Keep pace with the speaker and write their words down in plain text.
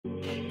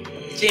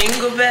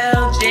jingle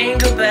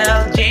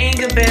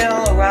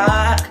bell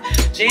rock.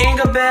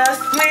 Jingle bells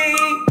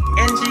swing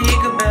and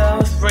jingle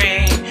bells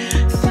ring.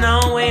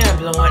 Snowing and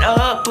blowing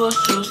up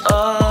bushels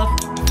of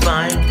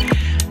fun.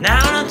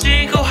 Now the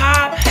jingle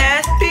hop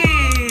has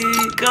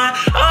begun.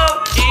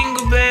 Oh,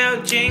 jingle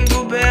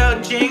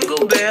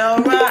bell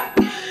rock.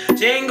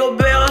 Jingle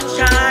bells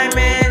chime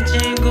and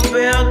jingle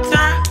bell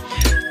time.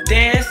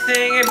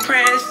 Dancing and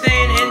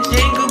prancing in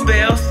Jingle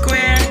Bell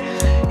Square.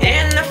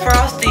 In the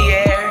frosty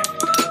air,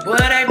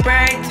 what a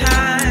bright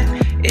time.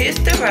 It's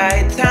the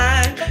right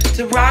time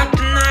to rock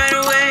the night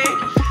away.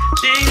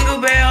 Jingle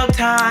bell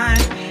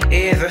time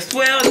is a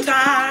swell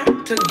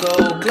time to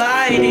go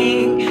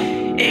gliding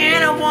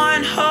in a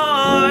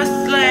one-horse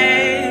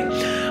sleigh.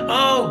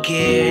 Oh,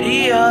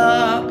 giddy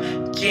up,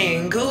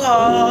 jingle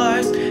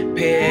horse,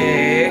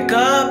 pick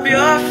up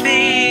your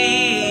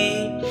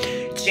feet.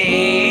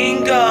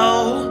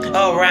 Jingle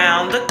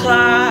around the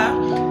clock,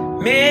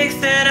 mix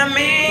and a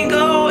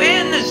mingle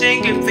in the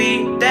jingle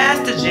feet. That's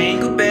the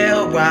Jingle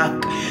Bell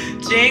rock.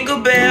 Jingle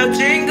bell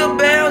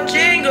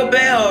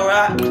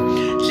rock.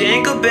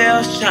 Jingle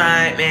bells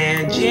chime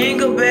and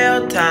jingle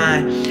bell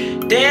time.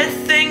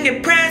 Dancing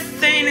and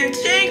prancing in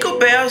Jingle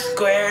Bell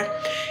Square.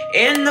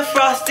 In the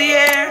frosty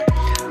air,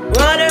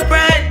 what a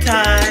bright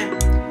time.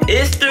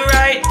 It's the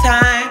right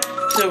time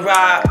to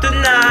rock the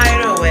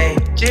night away.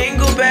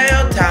 Jingle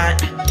bell time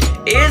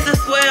is a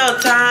swell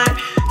time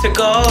to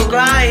go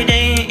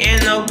gliding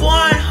in a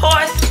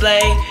one-horse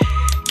sleigh.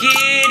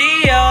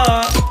 Giddy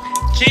up,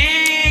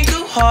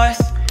 jingle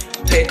horse,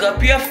 pick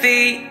up your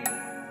feet.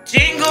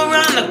 Jingle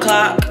round the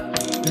clock,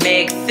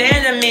 mix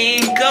and a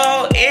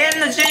mingle in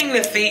the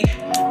jingle feet.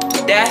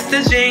 That's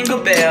the jingle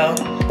bell.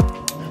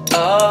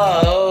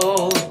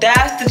 Oh,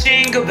 that's the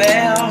jingle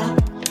bell.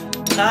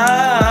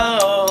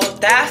 Oh,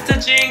 that's the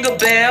Jingle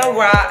Bell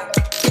rock.